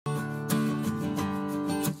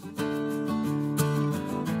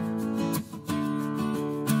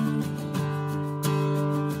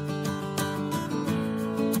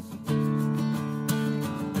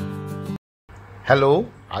Hello,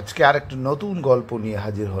 আজকে আর একটা নতুন গল্প নিয়ে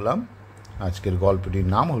হাজির হলাম। আজকের গল্পটির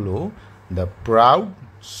নাম হলো দ্য প্রাউড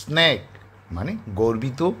স্নেক, মানে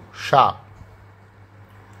গর্বিত সাপ।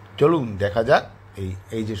 চলুন দেখা যাক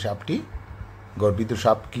এই যে সাপটি, গর্বিত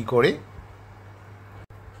সাপ কি করে।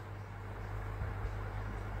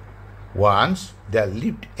 Once there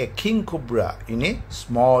lived a king cobra in a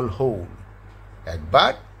small whole.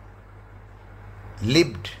 একবার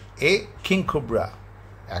লিভড এ কিং কোবরা,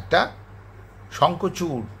 একটা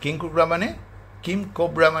শঙ্খচূড়,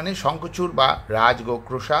 কিংকোবরা মানে শঙ্খচূড় বা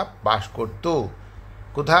রাজগোক্র সাপ বাস করত।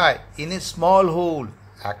 কোথায়? ইন এ স্মল হোল,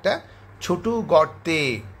 একটা ছোট গর্তে।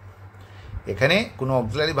 এখানে কোনো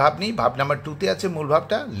অক্সিলারি ভাব নেই, ভাব নাম্বার 2-তে আছে মূল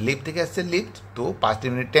ভাবটা, লিভ থেকে আসছে লিভড, তো পাস্ট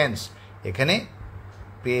ইনডিফিনিট টেন্স। এখানে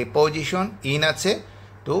প্রিপজিশন ইন আছে,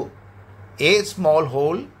 তো a small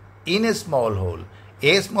whole, in a small whole.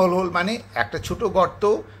 A small whole মানে একটা ছোট গর্ত,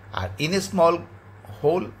 আর ইন এ স্মল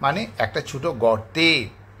হোল মানে একটা ছোট গর্তে।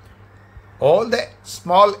 All the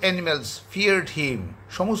small animals feared হিম,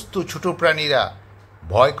 সমস্ত ছোট প্রাণীরা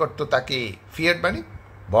ভয় করত তাকে। ফিয়ার্ড মানে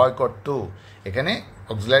ভয় করত। এখানে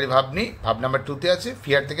অক্সিলারি ভাব নেই, ভাব নাম্বার 2-তে আছে,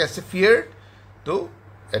 ফিয়ার থেকে আসছে ফিয়ার্ড, তো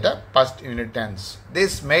এটা past unit tense.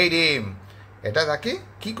 This made him, এটা তাকে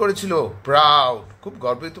কি করেছিল? প্রাউড, খুব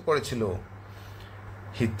গর্বিত করেছিল।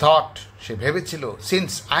 হি থট, সে ভেবেছিল,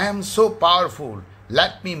 since I am so powerful,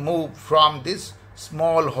 let me move from this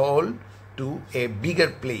small whole to A bigger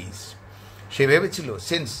place. সে ভেবেছিল,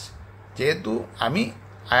 সিন্স যেহেতু আই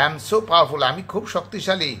অ্যাম সো পাওয়ারফুল, আমি খুব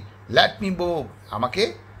শক্তিশালী, লেট মি মুভ, আমাকে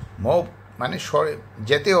মুভ মানে সরে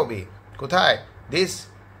যেতে হবে। কোথায়? This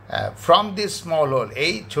from this small whole,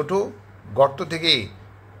 এই ছোট গর্ত থেকে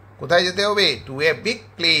কোথায় যেতে হবে? টু এ বিগ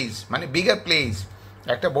প্লেস, মানে বিগার প্লেস,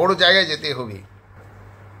 একটা বড় জায়গায় যেতে হবে।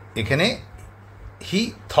 এখানে হি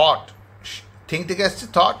থট, থিঙ্ক থেকে আসছে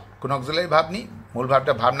থট, কোনো অক্সিলারি ভাব নেই, মূল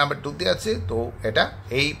ভাবটা ভাব নাম্বার 2-তে আছে, তো এটা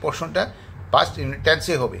এই পোর্শনটা পাস্ট ইউনিট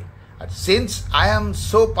টেন্সে হবে। আর since I am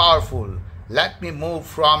so powerful, let me move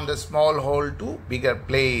from the small whole to bigger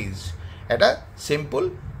place, এটা সিম্পল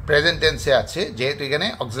প্রেজেন্ট টেন্সে আছে, যেহেতু এখানে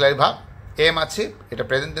অক্সিলারি ভাব এম আছে, এটা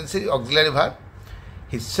প্রেজেন্ট টেন্সের অক্সিলারি ভাব।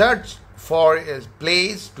 হি search for a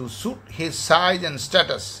place to sweet his size and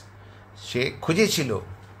status, সে খুঁজেছিল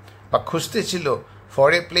বা খুঁজতেছিল ফর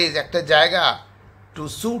এ প্লেস, একটা জায়গা, টু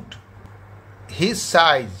স্যুট হিজ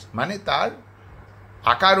সাইজ মানে তার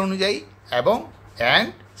আকার অনুযায়ী, এবং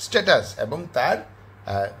অ্যান্ড স্ট্যাটাস এবং তার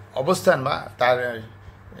অবস্থান বা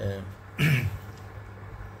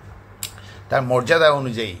তার মর্যাদা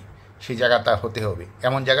অনুযায়ী সেই জায়গাটা হতে হবে,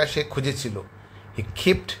 এমন জায়গা সে খুঁজেছিল। হি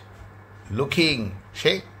কিপড লুকিং,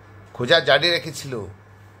 সে খোঁজা জারি রেখেছিল।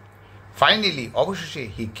 ফাইনালি, অবশেষে,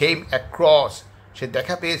 হি কেম অ্যাক্রস, সে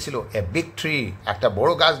দেখা পেয়েছিল এ বিগ ট্রি, একটা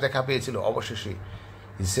বড় গাছ দেখা পেয়েছিল অবশেষে।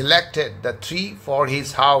 হি selected the tree for his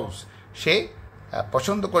house, সে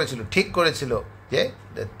পছন্দ করেছিল, ঠিক করেছিল যে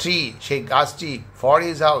দ্য ট্রি, সেই গাছটি, ফর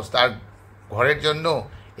হিজ হাউস, তার ঘরের জন্য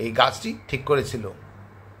এই গাছটি ঠিক করেছিল।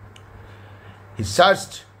 হি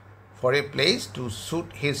searched for a place to sweet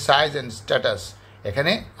his size and status,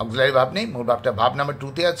 এখানে অক্সিলারি ভাব নেই, মূল ভাবটা ভাব নাম্বার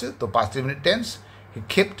 2-তে আছে, তো পাস্ট ইউনিট টেন্স। হি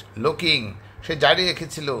কিপড লুকিং, সে জারি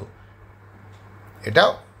রেখেছিল,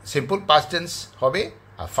 এটাও সিম্পল পাস্ট টেন্স হবে।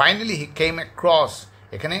 আর ফাইনালি হি কেম অ্যাক্রস,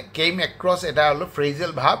 এখানে কেম অ্যাক্রস এটা হলো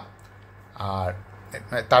ফ্রেজাল ভাব, আর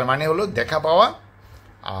তার মানে হলো দেখা পাওয়া।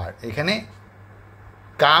 আর এখানে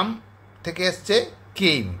কাম থেকে এসছে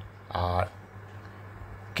কেম, আর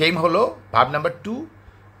কেম হলো ভাব নাম্বার 2,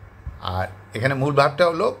 আর এখানে মূল ভাবটা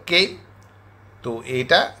হলো কেম, তো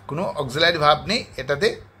এটা কোনো অক্সিলারি ভাব নেই এটাতে,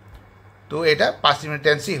 তো এটা পাস্ট ইউনিট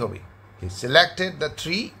টেন্সই হবে। হি সিলেক্টেড দ্য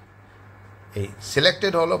ট্রি, এই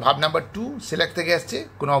সিলেক্টেড হলো ভাব নাম্বার 2, সিলেক্ট থেকে আসছে,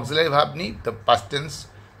 কোনো অক্সিলারি ভাব নেই, তো পাস্ট টেন্স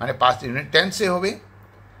মানে পাস্ট ইউনিট টেন্সে হবে।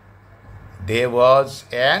 There was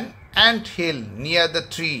an ant hill near the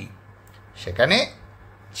tree, সেখানে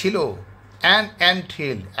ছিল an ant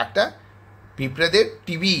hill, একটা পিঁপড়েদের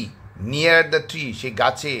টিভি, নিয়ার দ্য ট্রি, সেই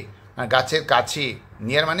গাছে, গাছের কাছে,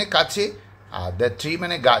 নিয়ার মানে কাছে, আর দ্য ট্রি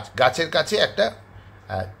মানে গাছ, গাছের কাছে একটা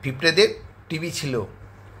পিঁপড়েদের টিভি ছিল,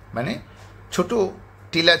 মানে ছোট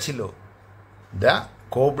টিলা ছিল। The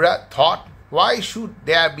cobra thought, why should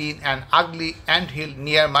there be an ugly ant hill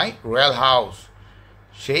near my royal house,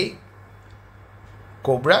 সেই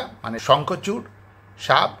কোবরা মানে শঙ্খচূড়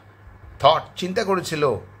সাপ থট, চিন্তা করেছিল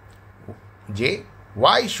যে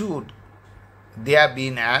why should there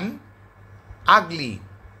bin an আগলি,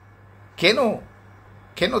 কেন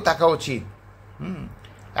কেন থাকা উচিত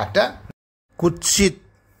একটা কুৎসিত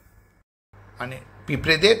মানে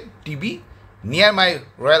পিঁপড়েদের TV near my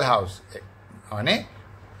royal house, মানে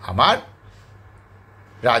আমার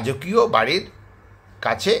রাজকীয় বাড়ির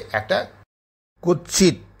কাছে একটা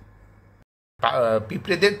কুৎসিত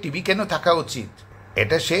পিঁপড়েদের টিভি কেন থাকা উচিত,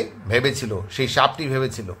 এটা সে ভেবেছিল, সেই সাপটি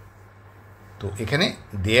ভেবেছিল। তো এখানে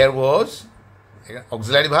দেয়ার ওয়াজ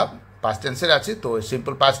অক্সিলারি ভাব পাস্ট টেন্সের আছে, তো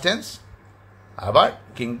সিম্পল পাস্ট টেন্স। আবার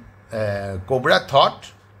কিং কোবরা থট,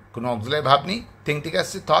 কোনো অক্সিলারি ভাব নেই, থিং থেকে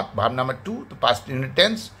আসছে থট, ভাব নাম্বার 2, তো past unit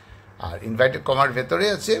tense. Are invited কমার ভেতরে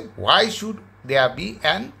আছে why should there be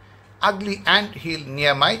an ugly ant hill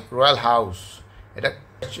near my royal house, এটা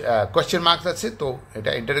কোয়েশ্চেন মার্কস আছে, তো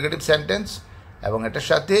এটা ইন্টারোগেটিভ সেন্টেন্স এবং এটার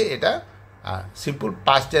সাথে এটা সিম্পল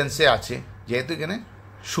পাস্ট টেন্সে আছে, যেহেতু এখানে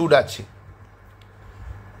শুড আছে।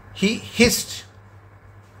 হি হিস্ট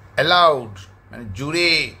অ্যালাউড, মানে জুড়ে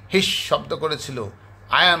হিস শব্দ করেছিল,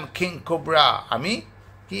 আই অ্যাম কিং কোবরা, আমি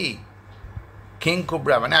কি কিং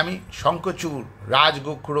কোবরা, মানে আমি শঙ্খচূড়,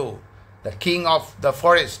 রাজগোখরো, the king of the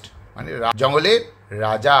forest, মানে জঙ্গলের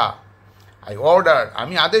রাজা। আই অর্ডার,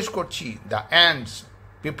 আমি আদেশ করছি, দ্য অ্যান্ডস,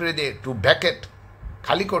 পিঁপড়েদের, টু ভ্যাকেট,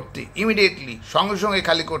 খালি করতে, ইমিডিয়েটলি, সঙ্গে সঙ্গে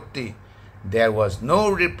খালি করতে। দেয়ার ওয়াজ নো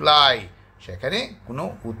রিপ্লাই, সেখানে কোনো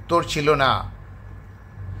উত্তর ছিল না।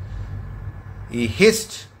 ই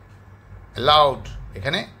হিস্ট অ্যালাউড,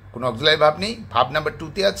 এখানে কোনো অক্সিলারি ভাব নেই, ভাব নাম্বার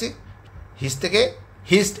 2তে আছে, হিস থেকে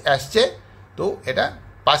হিস্ট আসছে, তো এটা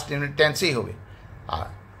পাস্ট ইউনিট টেন্সেই হবে। আর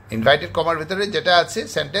ইনভাইটেড কমার ভিতরে যেটা আছে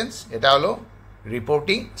সেন্টেন্স, এটা হলো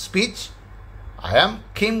reporting speech. I am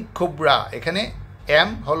king cobra, এখানে অ্যাম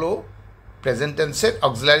হলো প্রেজেন্ট টেন্সের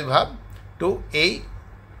অক্সিলারি ভাব, তো এই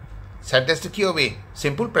সেন্টেন্সটা কী হবে,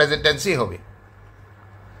 সিম্পল প্রেজেন্ট টেন্সই হবে।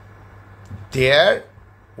 দেয়ার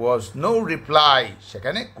ওয়াজ নো রিপ্লাই,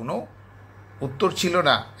 সেখানে কোনো উত্তর ছিল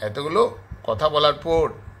না। এতগুলো কথা বলার পর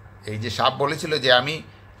এই যে সাপ বলেছিল যে আমি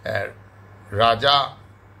রাজা,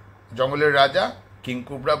 জঙ্গলের রাজা কিং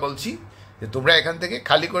কোবরা বলছি যে তোমরা এখান থেকে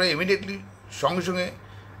খালি করে ইমিডিয়েটলি সঙ্গে সঙ্গে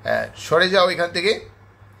সরে যাও এখান থেকে,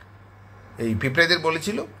 এই পিঁপড়েদের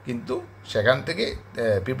বলেছিল, কিন্তু সেখান থেকে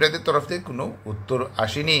পিঁপড়েদের তরফ থেকে কোনো উত্তর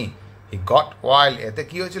আসেনি। হি গট ওয়াইল্ড, এতে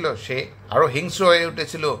কী হয়েছিল, সে আরও হিংস্র হয়ে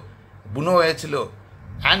উঠেছিল, বুনো হয়েছিল।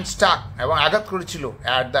 অ্যান্ড স্টাক, এবং আঘাত করেছিল,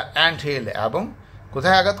 অ্যাট দ্য অ্যান্ট হিল, এবং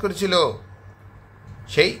কোথায় আঘাত করেছিল,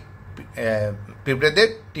 সেই পিঁপড়েদের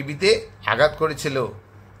টিভিতে আঘাত করেছিল।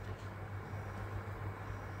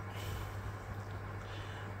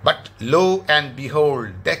 বাট লো অ্যান্ড বিহোল্ড,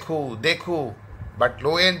 দেখো দেখো, but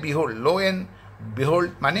low and behold, low and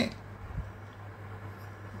behold মানে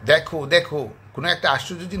দেখো দেখো, কোনো একটা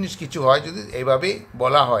আশ্চর্য জিনিস কিছু হয় যদি এইভাবে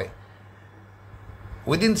বলা হয়।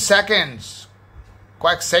 উইদিন সেকেন্ডস,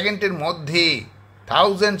 কয়েক সেকেন্ডের মধ্যে,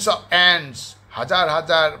 থাউজেন্ডস অফ অ্যান্টস, হাজার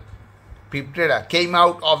হাজার পিঁপড়েরা, came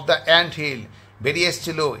out of the ant hill, বেরিয়ে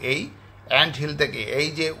এসেছিল এই অ্যান্ট হিল থেকে, এই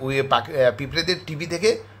যে পিঁপড়েদের টিভি থেকে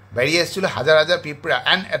বেরিয়ে এসেছিল হাজার হাজার পিঁপড়া।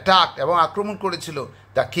 অ্যান্ড অ্যাটাক, এবং আক্রমণ করেছিল,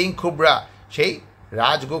 দ্য কিং কোবরা, সেই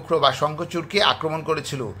রাজগোখরো বা শঙ্খচূড়কে আক্রমণ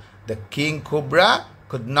করেছিল। The king cobra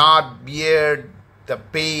could not bear the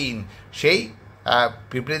pain, সেই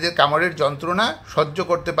পিঁপড়েদের কামড়ের যন্ত্রণা সহ্য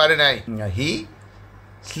করতে পারে নাই। হি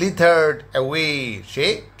স্লিথার্ড অ্যাওয়ে, সে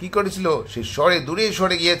কী করেছিল, সে দূরে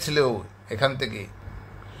সরে গিয়েছিল এখান থেকে।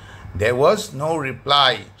 দেয়ার ওয়াজ নো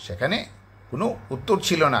রিপ্লাই, সেখানে কোনো উত্তর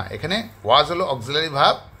ছিল না। এখানে ওয়াজ হলো অক্সিলারি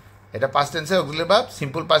ভাব, এটা পাস্ট টেন্সের অক্সিলারি ভাব,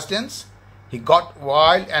 simple past tense. He got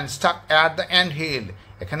wild and Starc at the ant hill,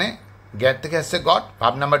 এখানে গ্যাট থেকে আসছে গট,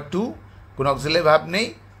 ভাব নাম্বার 2, কোনো অক্সিলারি ভাব নেই,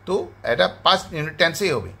 তো এটা পাস্ট ইউনিট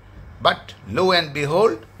টেন্সেই হবে। But low and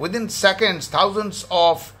behold, within seconds thousands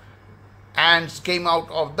of ants came out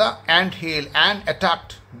of the ant hill and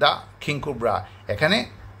attacked the king cobra, এখানে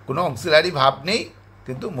কোনো অক্সিলারি ভাব নেই,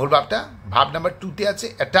 কিন্তু মূল ভাবটা ভাব নাম্বার 2তে আছে,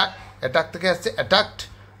 অ্যাটাক, অ্যাটাক থেকে আসছে অ্যাটাকড,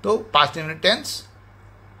 তো past unit tense.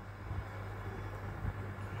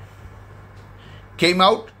 Came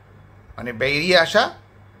out মানে বেরিয়ে আসা,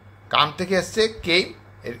 কাম থেকে আসছে কেম,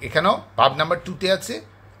 এখানেও ভাব নাম্বার 2তে আছে।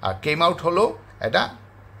 আর কেম আউট হলো এটা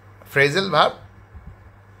ফ্রেজাল ভাব।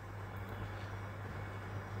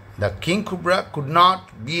 The king cobra could not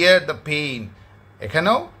bear the pain,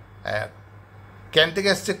 এখানেও ক্যান থেকে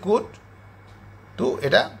আসছে কুড, তো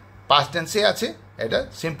এটা পাস্ট টেন্সে আছে, এটা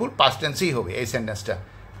সিম্পল পাস্ট টেন্সেই হবে এই সেন্টেন্সটা।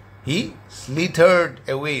 হি স্লিথার্ড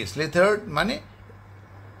অ্যাওয়ে, স্লিথার্ড মানে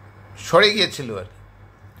সরে গিয়েছিল আর কি,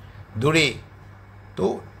 দূরে, তো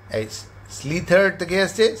এই স্লিথার্ড থেকে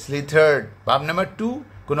আসছে স্লিথার্ড, ভাব নাম্বার 2,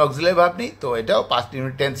 কোনো অক্সিলারি ভাব নেই, তো এটাও পাস্ট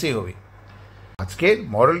ইউনিট টেন্সেই হবে। আজকের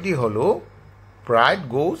মরালটি হলো প্রাইড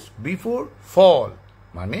গোজ বিফোর ফল,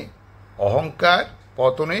 মানে অহংকার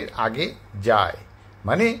পতনের আগে যায়,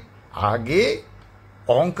 মানে আগে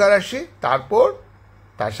অহংকার আসে, তারপর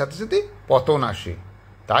তার সাথে সাথে পতন আসে,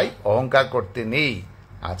 তাই অহংকার করতে নেই।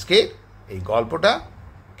 আজকে এই গল্পটা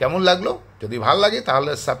কেমন লাগলো? যদি ভালো লাগে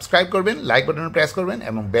তাহলে সাবস্ক্রাইব করবেন, লাইক বাটনে প্রেস করবেন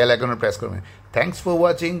এবং বেল আইকনে প্রেস করবেন। Thanks for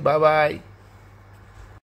watching, bye bye.